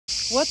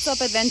What's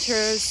up,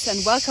 adventurers,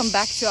 and welcome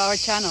back to our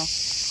channel.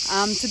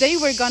 Today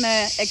we're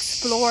gonna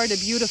explore the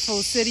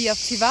beautiful city of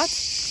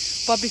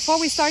Tivat, but before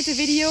we start the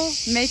video,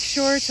 make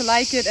sure to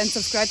like it and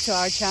subscribe to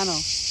our channel.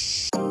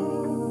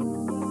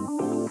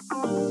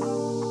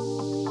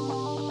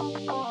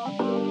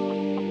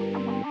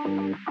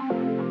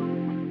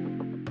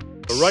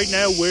 Right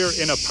now we're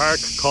in a park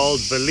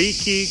called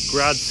Veliki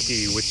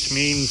Gradsky, which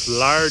means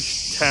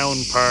large town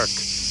park.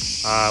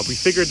 We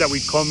figured that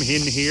we'd come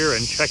in here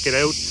and check it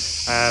out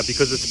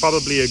because it's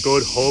probably a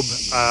good hub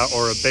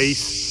or a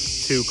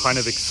base to kind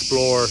of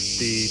explore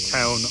the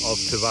town of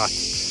Tivat.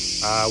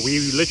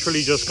 We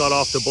literally just got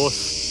off the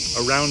bus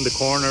around the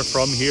corner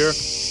from here.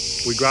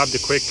 We grabbed a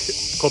quick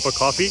cup of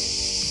coffee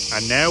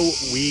and now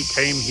we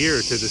came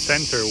here to the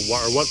center,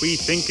 or what we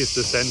think is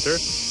the center,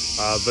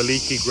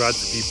 Veliki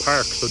Gradsky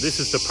Park. So this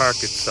is the park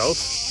itself.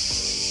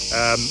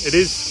 It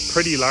is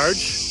pretty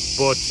large,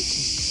 but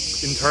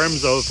in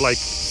terms of like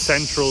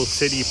central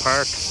city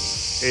parks,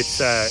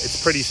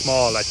 it's pretty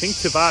small. I think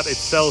Tivat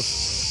itself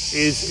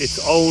is its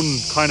own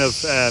kind of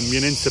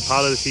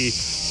municipality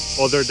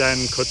other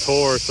than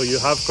Kotor. So you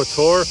have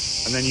Kotor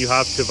and then you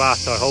have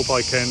Tivat. I hope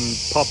I can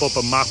pop up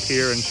a map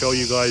here and show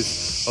you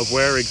guys of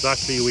where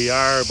exactly we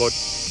are, but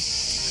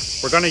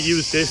we're going to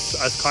use this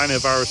as kind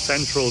of our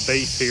central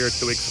base here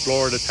to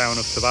explore the town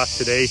of Tivat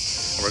today.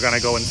 And we're going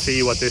to go and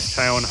see what this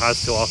town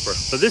has to offer.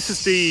 So this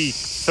is the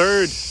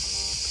third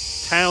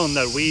town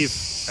that we've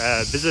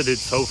visited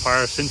so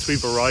far since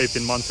we've arrived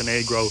in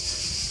Montenegro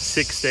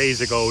 6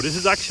 days ago. This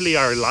is actually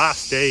our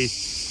last day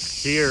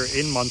here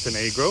in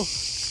Montenegro.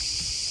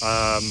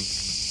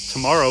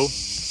 Tomorrow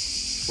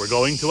we're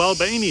going to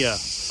Albania.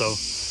 So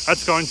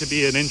that's going to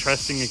be an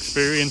interesting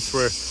experience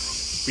where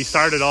we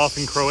started off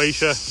in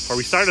Croatia, or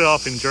we started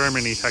off in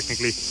Germany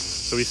technically.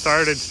 So we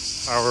started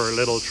our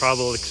little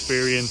travel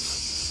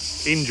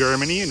experience in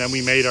Germany and then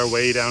we made our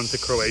way down to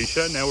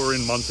Croatia. Now we're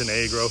in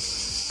Montenegro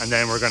and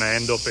then we're going to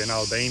end up in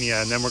Albania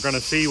and then we're going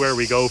to see where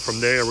we go from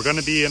there. We're going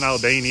to be in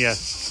Albania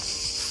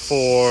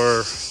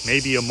for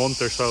maybe a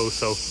month or so.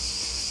 So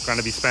we're going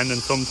to be spending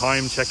some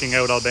time checking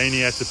out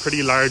Albania. It's a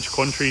pretty large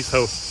country,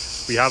 so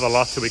we have a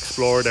lot to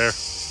explore there.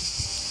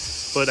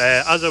 But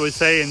as I was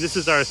saying, this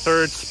is our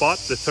third spot,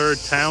 the third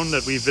town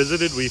that we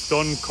visited. We've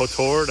done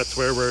Kotor, that's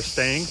where we're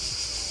staying.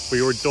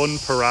 We were done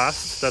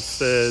Perast, that's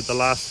the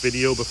last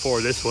video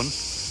before this one.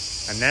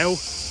 And now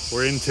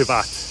we're in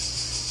Tivat.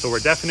 So we're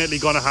definitely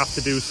going to have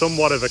to do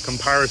somewhat of a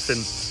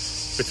comparison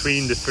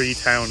between the three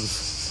towns.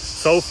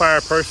 So far,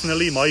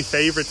 personally, my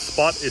favorite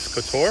spot is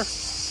Kotor.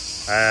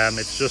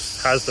 It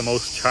just has the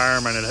most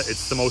charm and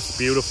it's the most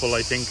beautiful,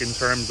 I think, in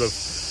terms of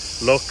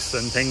looks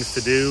and things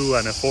to do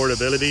and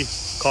affordability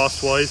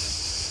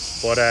cost-wise.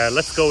 But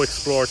let's go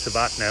explore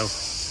Tivat now.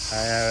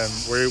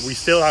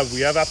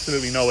 We have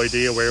absolutely no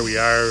idea where we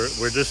are.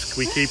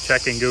 We keep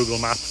checking Google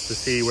Maps to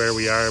see where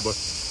we are, but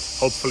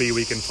hopefully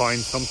we can find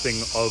something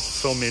of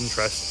some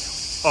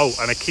interest. Oh,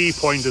 and a key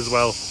point as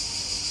well,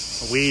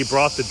 we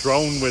brought the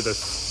drone with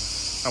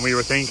us and we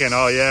were thinking,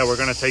 oh yeah, we're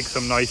going to take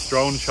some nice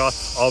drone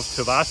shots of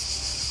Tivat,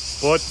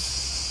 but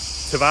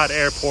Tivat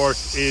airport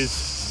is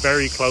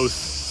very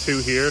close to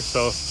here,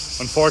 so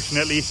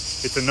unfortunately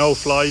it's a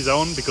no-fly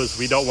zone because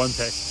we don't want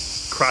to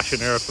crash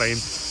an airplane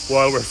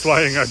while we're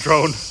flying our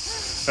drone.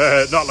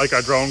 Not like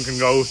our drone can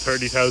go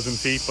 30,000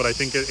 feet, but I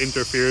think it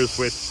interferes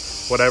with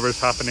whatever's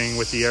happening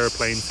with the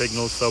airplane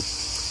signals. So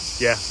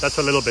yeah, that's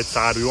a little bit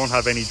sad. We won't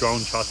have any drone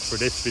shots for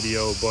this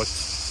video, but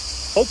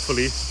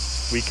hopefully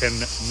we can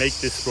make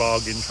this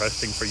vlog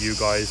interesting for you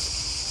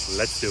guys.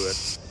 Let's do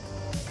it.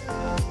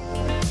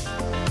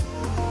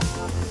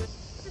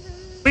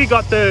 We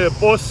got the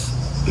bus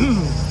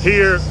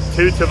here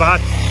to Tivat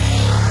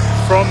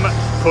from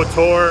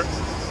Kotor.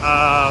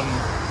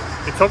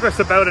 It took us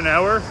about an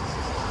hour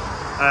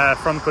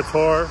from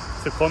Kotor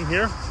to come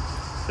here.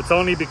 It's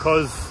only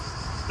because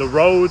the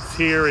roads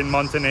here in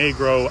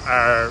Montenegro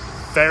are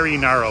very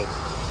narrow.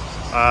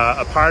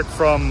 Apart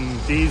from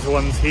these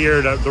ones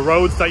here, the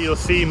roads that you'll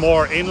see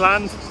more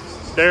inland,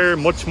 they're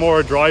much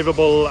more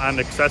drivable and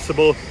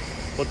accessible.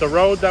 But the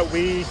road that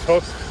we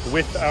took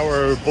with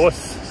our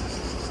bus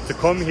to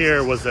come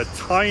here was a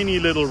tiny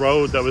little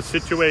road that was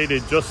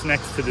situated just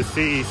next to the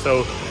sea.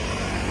 So,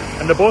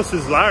 and the bus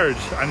is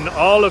large and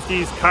all of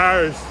these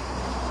cars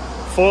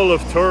full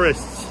of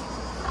tourists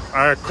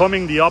are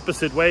coming the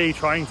opposite way,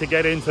 trying to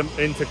get into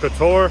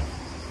Kotor,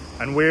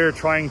 and we're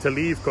trying to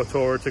leave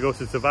Kotor to go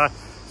to Tivat.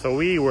 So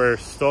we were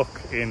stuck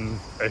in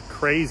a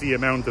crazy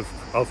amount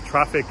of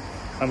traffic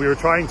and we were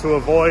trying to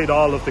avoid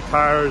all of the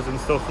cars and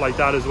stuff like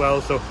that as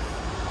well. So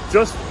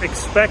just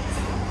expect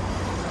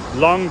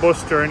long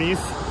bus journeys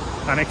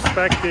and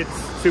expect it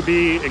to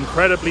be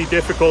incredibly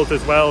difficult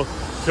as well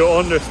to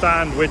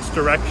understand which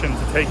direction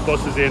to take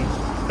buses in.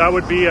 That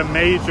would be a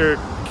major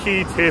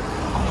key tip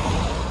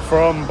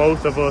from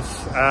both of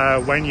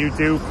us when you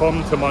do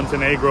come to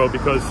Montenegro,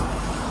 because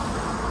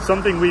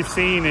something we've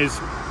seen is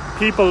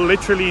people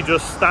literally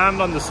just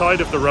stand on the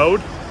side of the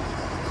road,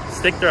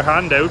 stick their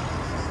hand out,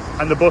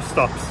 and the bus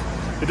stops.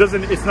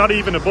 it's not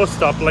even a bus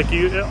stop. Like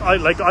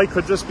I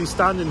could just be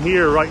standing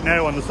here right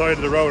now on the side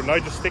of the road and I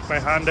just stick my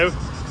hand out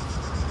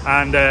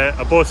and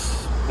a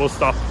bus will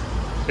stop.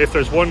 If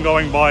there's one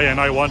going by and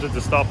I wanted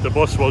to stop, the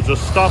bus will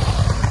just stop,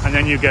 and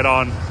then you get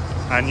on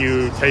and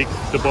you take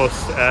the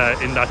bus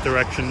in that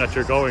direction that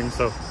you're going.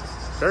 So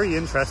very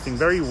interesting,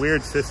 very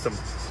weird system.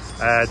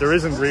 There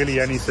isn't really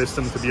any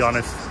system, to be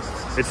honest.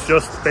 It's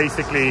just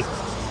basically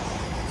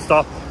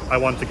stop, I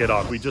want to get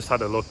on. We just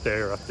had a look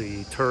there at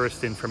the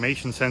tourist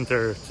information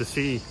center to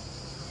see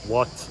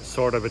what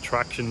sort of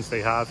attractions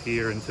they have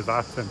here in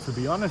Tivat, and to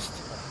be honest,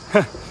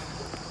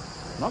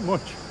 not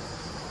much.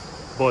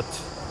 But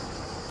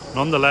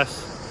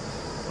nonetheless,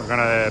 we're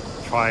gonna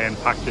try and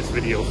pack this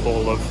video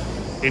full of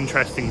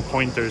interesting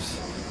pointers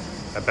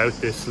about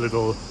this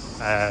little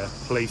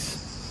place.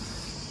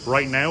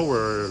 Right now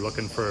we're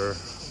looking for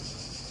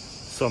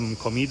some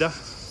comida,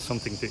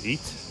 something to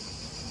eat.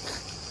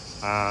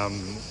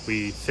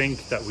 We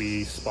think that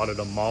we spotted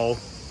a mall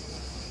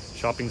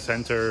shopping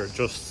center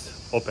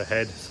just up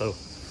ahead, so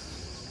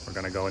we're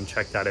gonna go and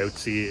check that out,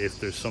 see if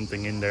there's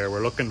something in there.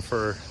 We're looking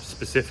for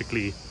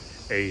specifically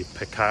a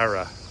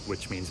pekara,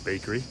 which means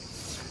bakery.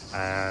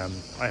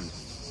 I'm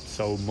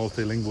so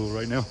multilingual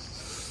right now.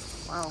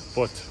 Wow.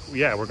 But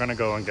yeah, we're gonna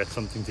go and get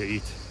something to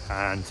eat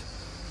and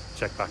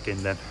check back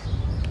in then.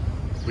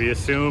 We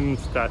assumed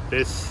that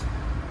this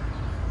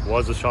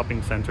was a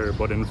shopping center,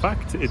 but in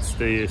fact it's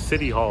the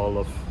city hall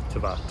of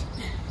Tivat.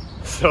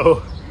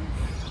 So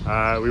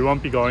we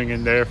won't be going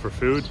in there for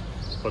food,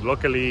 but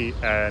luckily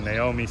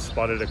Naomi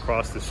spotted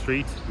across the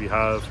street we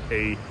have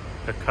a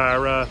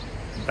pekara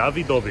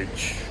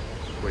Davidovich,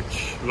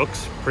 which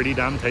looks pretty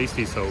damn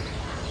tasty. So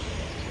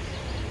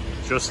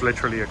just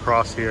literally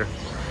across here,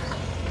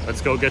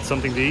 let's go get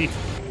something to eat.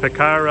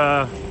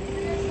 Pekara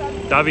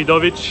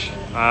Davidovich,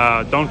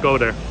 don't go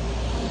there.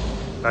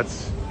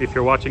 That's if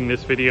you're watching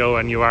this video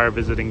and you are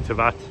visiting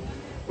Tivat.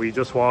 We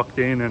just walked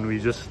in and we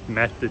just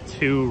met the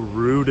two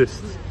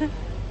rudest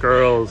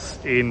girls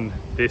in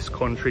this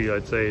country,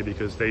 I'd say,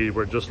 because they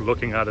were just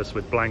looking at us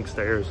with blank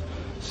stares,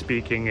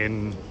 speaking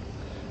in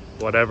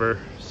whatever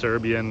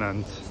Serbian,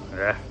 and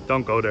yeah,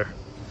 don't go there.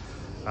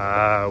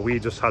 We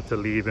just had to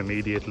leave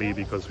immediately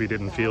because we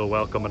didn't feel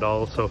welcome at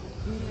all. So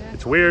yeah,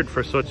 it's weird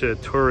for such a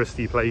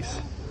touristy place.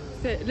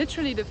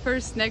 Literally the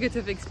first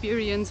negative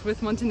experience with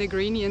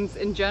Montenegrinians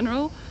in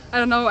general. I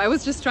don't know, I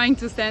was just trying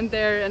to stand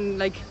there and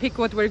like pick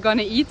what we're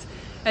gonna eat,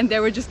 and they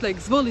were just like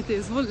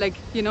 "Zvolite, zvolite," like,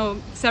 you know,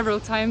 several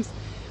times.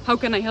 How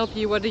can I help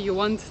you? What do you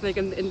want? Like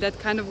in that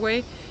kind of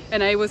way.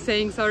 And I was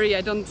saying, sorry,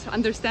 I don't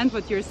understand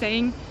what you're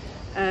saying.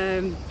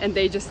 And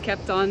they just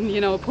kept on,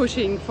 you know,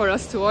 pushing for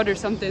us to order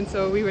something.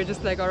 So we were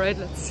just like, all right,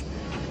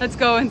 let's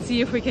go and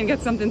see if we can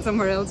get something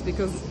somewhere else,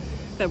 because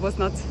that was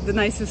not the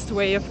nicest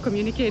way of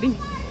communicating.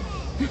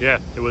 Yeah,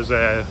 it was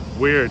a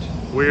weird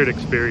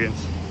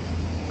experience.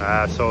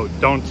 So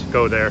don't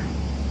go there.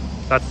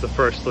 That's the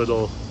first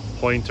little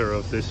pointer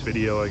of this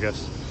video, I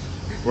guess.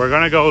 We're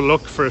gonna go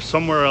look for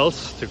somewhere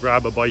else to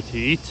grab a bite to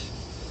eat.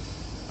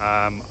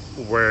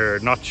 We're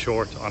not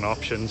short on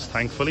options,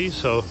 thankfully,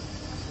 so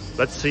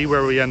let's see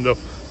where we end up.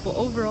 Well,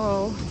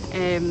 overall,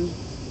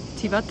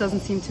 Tivat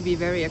doesn't seem to be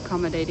very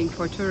accommodating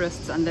for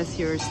tourists unless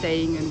you're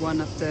staying in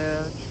one of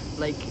the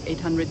like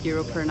 800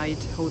 euro per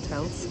night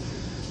hotels.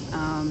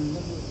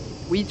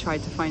 We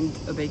tried to find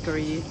a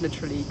bakery,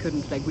 literally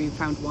couldn't. Like, we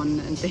found one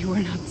and they were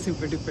not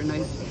super duper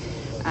nice.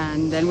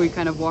 And then we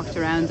kind of walked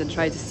around and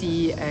tried to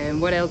see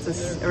what else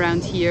is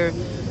around here,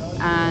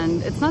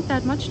 and it's not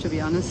that much, to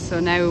be honest. So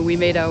now we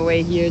made our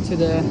way here to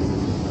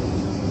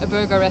a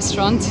burger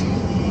restaurant.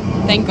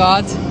 Thank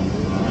God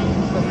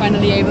we're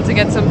finally able to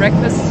get some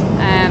breakfast.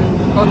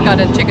 Both got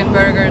a chicken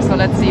burger, so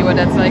let's see what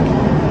that's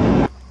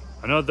like.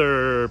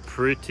 Another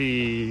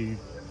pretty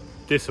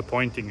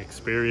disappointing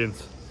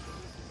experience.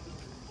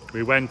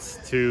 We went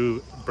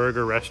to a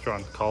burger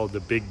restaurant called The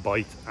Big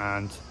Bite,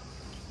 and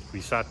we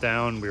sat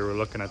down, we were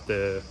looking at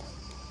the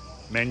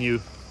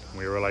menu,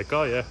 we were like,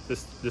 oh yeah,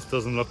 this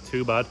doesn't look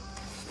too bad.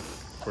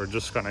 We're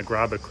just gonna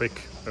grab a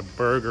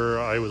burger.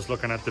 I was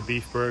looking at the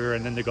beef burger,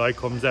 and then the guy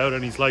comes out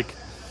and he's like,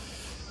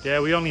 yeah,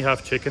 we only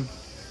have chicken.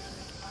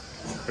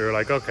 We were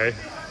like, okay,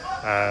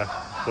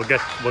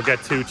 we'll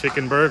get 2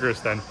 chicken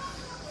burgers then.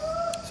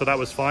 So that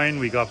was fine.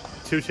 We got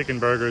 2 chicken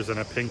burgers and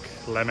a pink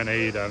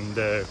lemonade and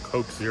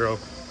Coke Zero.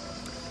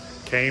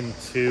 Came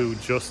to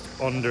just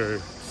under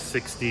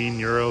 16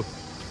 euro,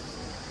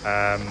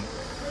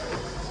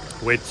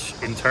 which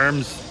in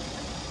terms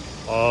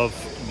of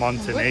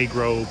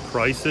Montenegro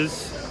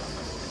prices,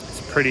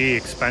 it's pretty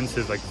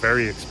expensive, like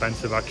very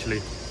expensive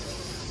actually.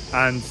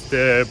 And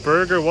the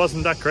burger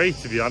wasn't that great,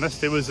 to be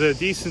honest. It was a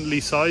decently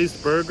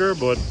sized burger,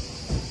 but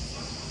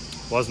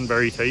wasn't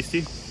very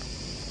tasty.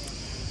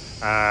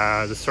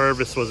 The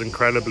service was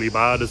incredibly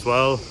bad as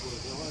well.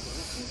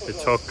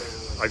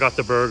 I got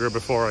the burger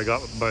before I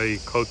got my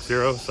Coke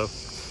Zero, so.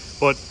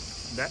 But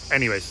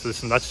anyways,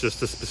 listen, that's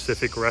just a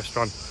specific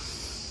restaurant.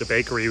 The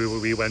bakery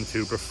we went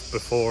to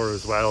before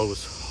as well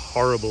was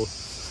horrible.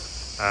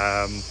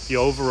 The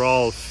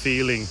overall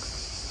feeling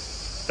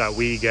that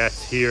we get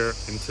here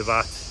in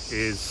Tivat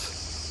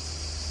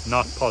is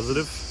not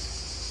positive.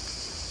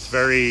 It's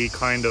very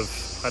kind of,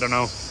 I don't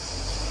know,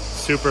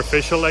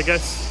 superficial, I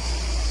guess.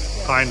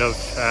 Kind of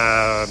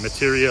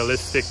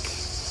materialistic,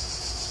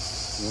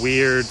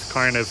 weird,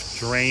 kind of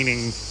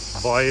draining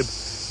vibe.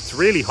 It's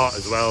really hot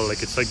as well,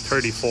 like it's like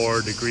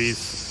 34 degrees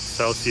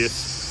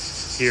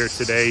Celsius here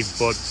today,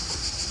 but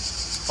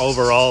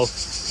overall,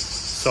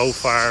 so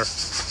far,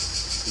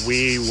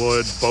 we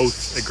would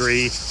both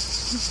agree,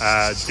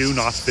 do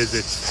not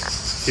visit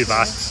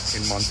Tivat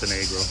in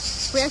Montenegro.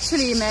 We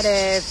actually met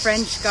a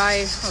French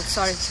guy, oh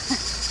sorry,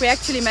 we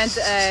actually met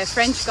a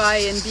French guy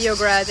in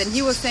Beograd, and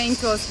he was saying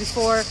to us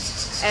before,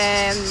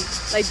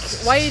 like,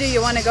 why do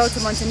you want to go to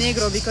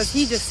Montenegro? Because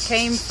he just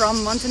came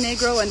from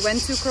Montenegro and went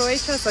to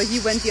Croatia, so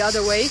he went the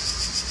other way.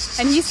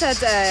 And he said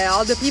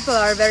all the people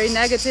are very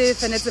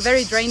negative and it's a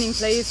very draining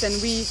place, and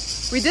we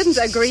didn't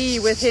agree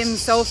with him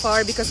so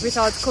far because we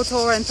thought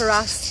Kotor and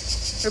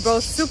Perast were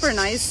both super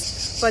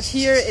nice. But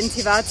here in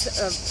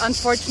Tivat,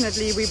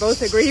 unfortunately, we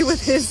both agree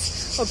with his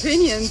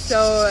opinion.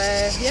 So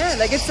yeah,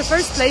 like it's the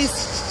first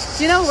place,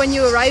 you know, when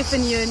you arrive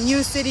in your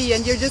new city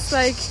and you're just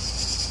like,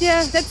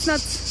 yeah,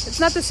 it's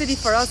not the city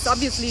for us.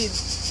 Obviously,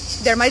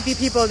 there might be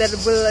people that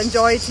will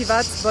enjoy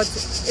Tivat, but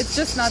it's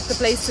just not the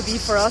place to be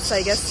for us,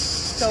 I guess,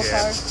 so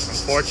far.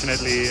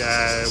 Unfortunately,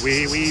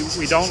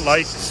 we don't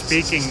like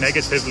speaking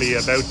negatively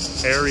about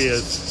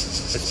areas,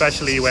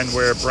 especially when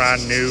we're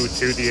brand new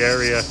to the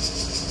area.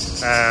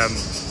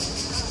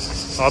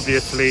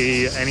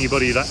 Obviously,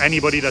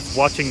 anybody that's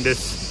watching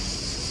this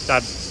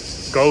that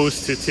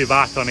goes to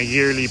Tivat on a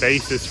yearly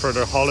basis for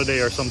their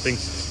holiday or something,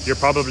 you're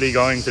probably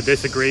going to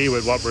disagree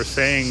with what we're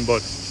saying,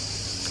 but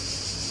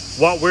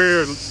what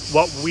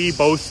we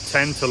both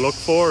tend to look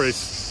for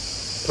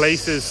is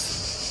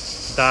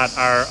places that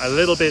are a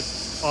little bit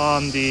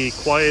on the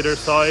quieter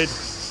side,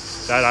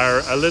 that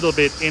are a little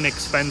bit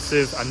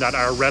inexpensive, and that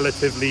are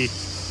relatively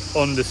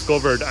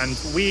undiscovered. And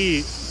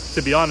we,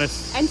 to be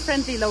honest, and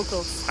friendly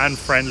locals and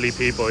friendly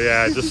people,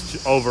 yeah,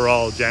 just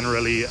overall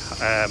generally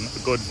a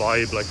good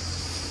vibe, like.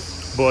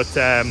 But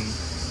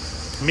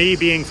me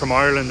being from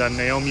Ireland and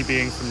Naomi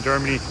being from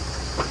Germany,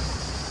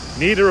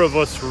 neither of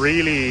us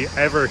really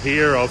ever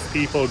hear of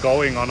people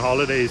going on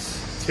holidays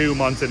to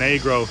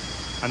Montenegro,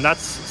 and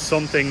that's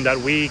something that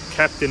we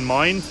kept in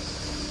mind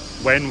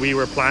when we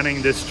were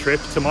planning this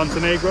trip to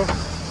Montenegro.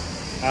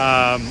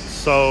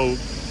 So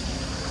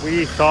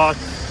we thought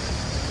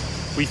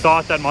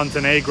that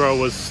Montenegro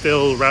was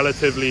still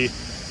relatively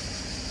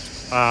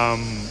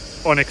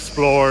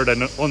unexplored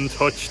and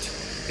untouched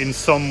in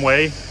some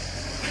way,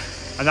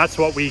 and that's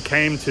what we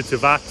came to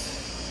Tivat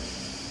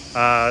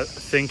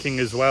thinking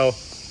as well.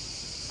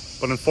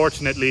 But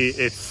unfortunately,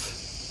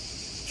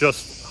 it's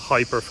just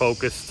hyper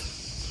focused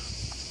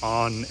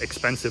on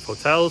expensive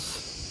hotels,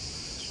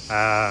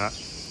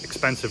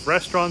 expensive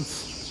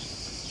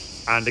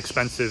restaurants, and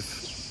expensive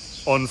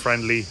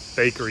unfriendly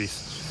bakeries.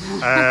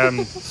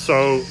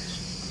 So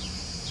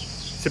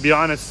to be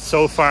honest,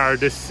 so far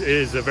this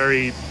is a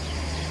very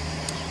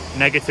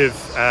negative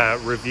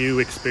review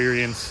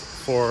experience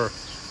for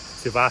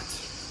Tivat.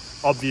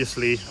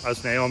 Obviously,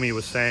 as Naomi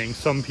was saying,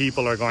 some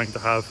people are going to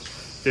have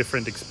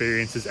different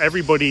experiences.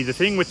 The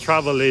thing with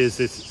travel is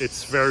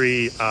it's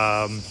very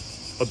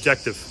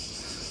objective.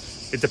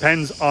 It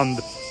depends on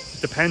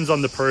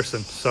the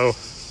person. So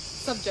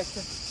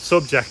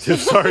subjective,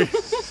 sorry.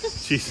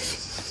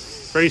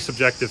 Jesus, very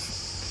subjective.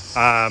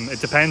 It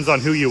depends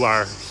on who you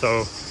are.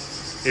 So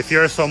if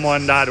you're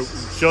someone that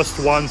just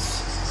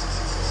wants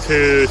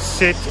to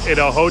sit in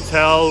a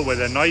hotel with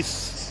a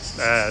nice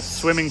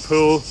swimming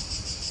pool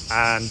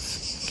and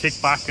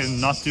kick back and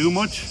not do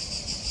much,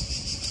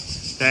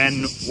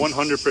 then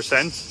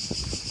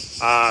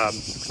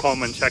 100%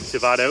 come and check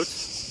Tivat out.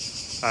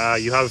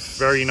 You have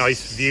very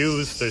nice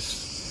views. There's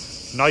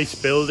nice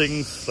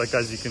buildings, like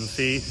as you can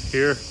see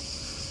here,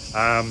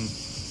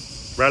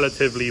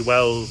 relatively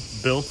well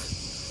built.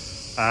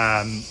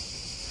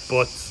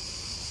 But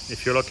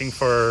if you're looking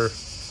for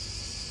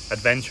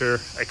adventure,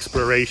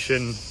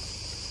 exploration,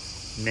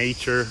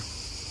 nature,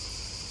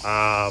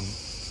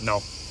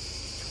 no,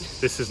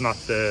 this is not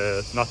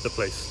the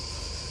place.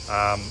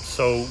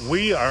 So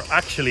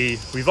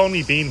we've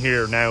only been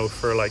here now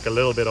for like a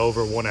little bit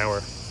over 1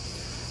 hour.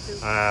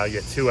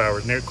 2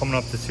 hours, coming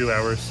up to 2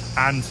 hours,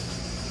 and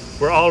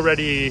we're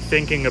already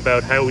thinking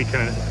about how we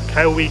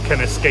can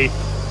escape.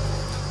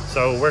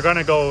 So we're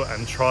gonna go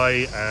and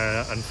try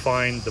and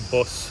find the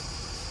bus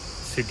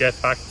to get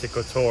back to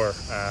Kotor.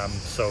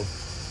 So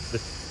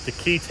the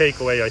key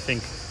takeaway, I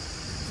think,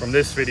 from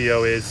this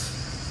video is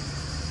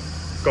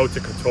go to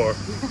Kotor.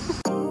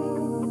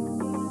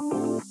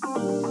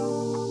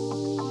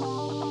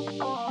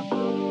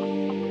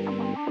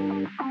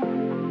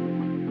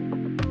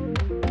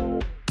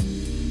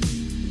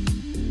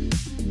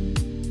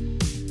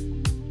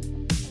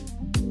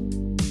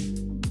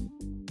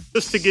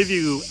 Just to give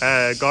you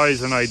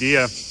guys an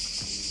idea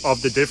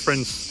of the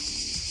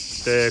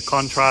difference, the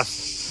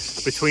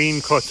contrast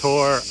between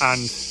Kotor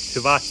and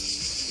Tivat.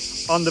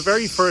 on the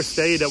very first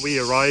day that we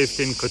arrived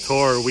in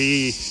Kotor,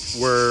 we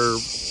were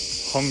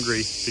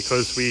hungry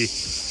because we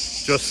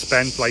just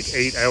spent like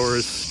 8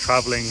 hours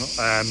traveling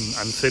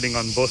and sitting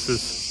on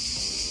buses.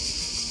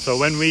 So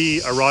when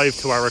we arrived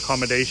to our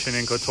accommodation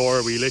in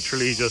Kotor, we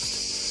literally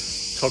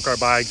just took our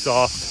bags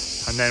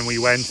off and then we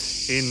went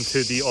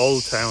into the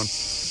old town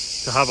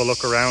to have a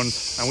look around,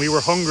 and we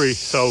were hungry,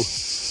 so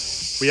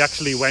we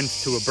actually went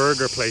to a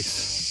burger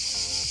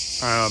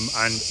place,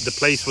 and the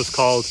place was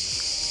called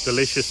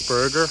Delicious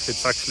Burger.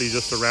 It's actually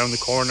just around the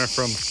corner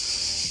from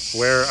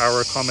where our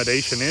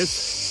accommodation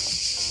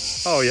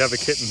is. Oh, you have a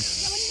kitten.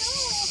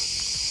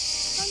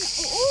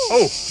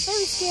 Oh,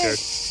 very scared.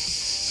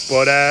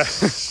 But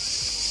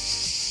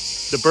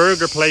the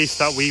burger place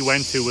that we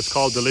went to was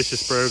called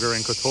Delicious Burger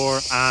in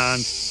Kotor,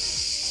 and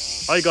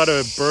I got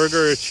a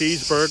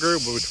cheeseburger,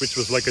 which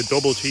was like a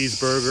double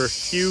cheeseburger,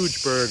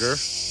 huge burger.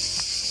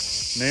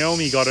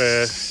 Naomi got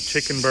a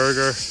chicken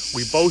burger.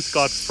 We both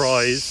got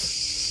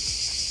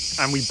fries,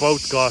 and we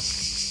both got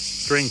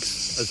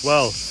drinks as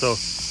well. So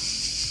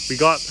we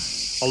got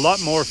a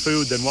lot more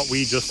food than what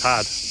we just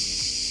had.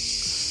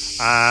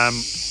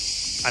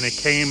 And it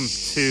came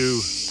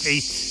to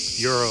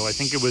 €8. I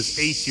think it was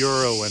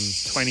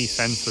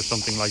 €8.20 or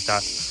something like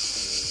that.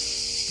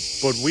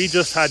 But we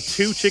just had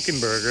 2 chicken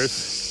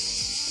burgers,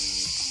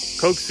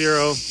 Coke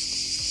Zero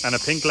and a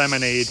pink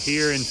lemonade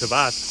here in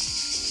Tivat,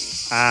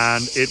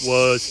 and it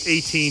was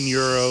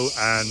 €18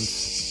 and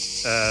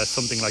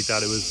something like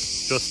that. It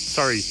was just,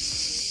 sorry,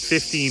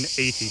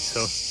 €15.80,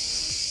 so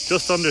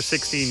just under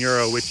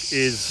 €16, which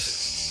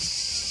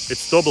is,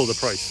 it's double the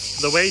price.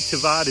 The way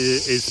Tivat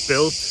is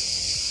built,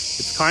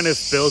 it's kind of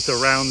built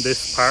around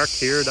this park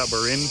here that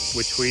we're in,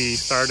 which we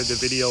started the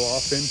video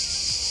off in.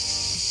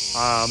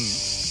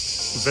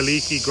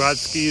 Veliki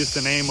Gradsky is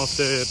the name of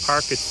the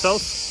park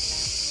itself.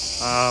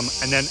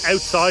 And then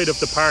outside of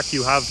the park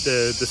you have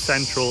the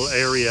central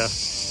area,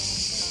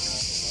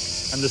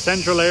 and the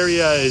central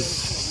area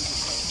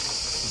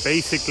is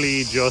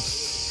basically just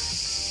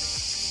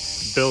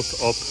built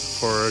up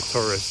for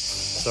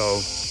tourists.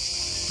 So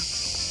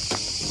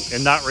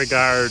in that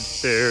regard,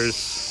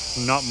 there's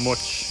not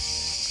much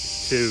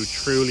to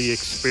truly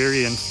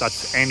experience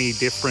that's any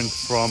different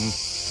from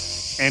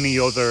any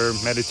other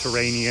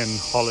Mediterranean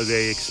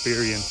holiday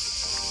experience.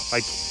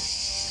 Like,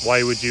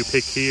 why would you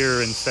pick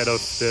here instead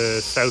of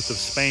the south of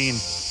Spain?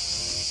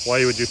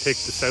 Why would you pick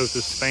the south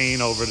of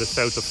Spain over the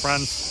south of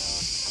France?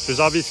 There's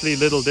obviously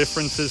little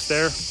differences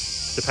there,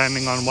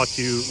 depending on what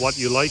you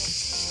like.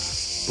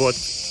 But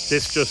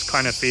this just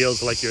kind of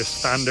feels like your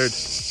standard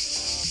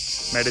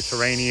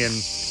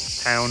Mediterranean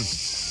town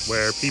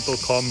where people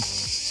come,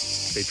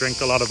 they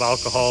drink a lot of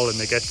alcohol and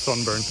they get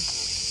sunburned.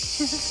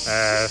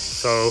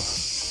 So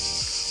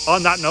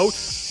on that note,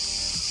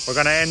 we're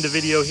going to end the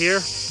video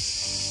here.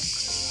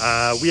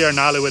 We are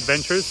Nalu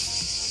Adventures.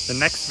 The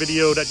next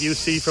video that you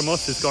see from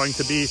us is going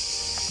to be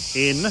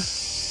in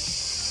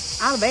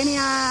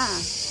Albania.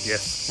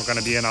 Yes, we're going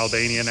to be in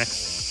Albania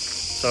next.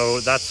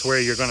 So that's where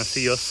you're going to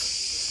see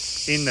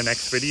us in the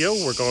next video.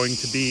 We're going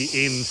to be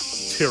in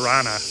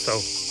Tirana. So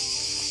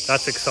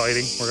that's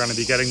exciting. We're going to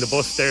be getting the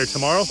bus there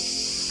tomorrow.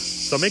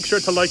 So make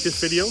sure to like this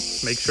video.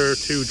 Make sure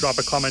to drop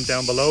a comment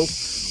down below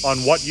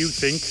on what you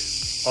think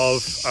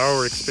of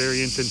our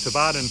experience in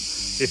Tivat. And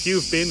if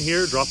you've been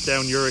here, drop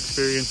down your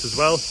experience as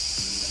well.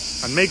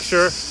 And make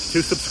sure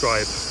to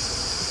subscribe.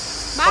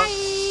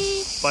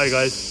 Bye. Bye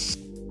guys.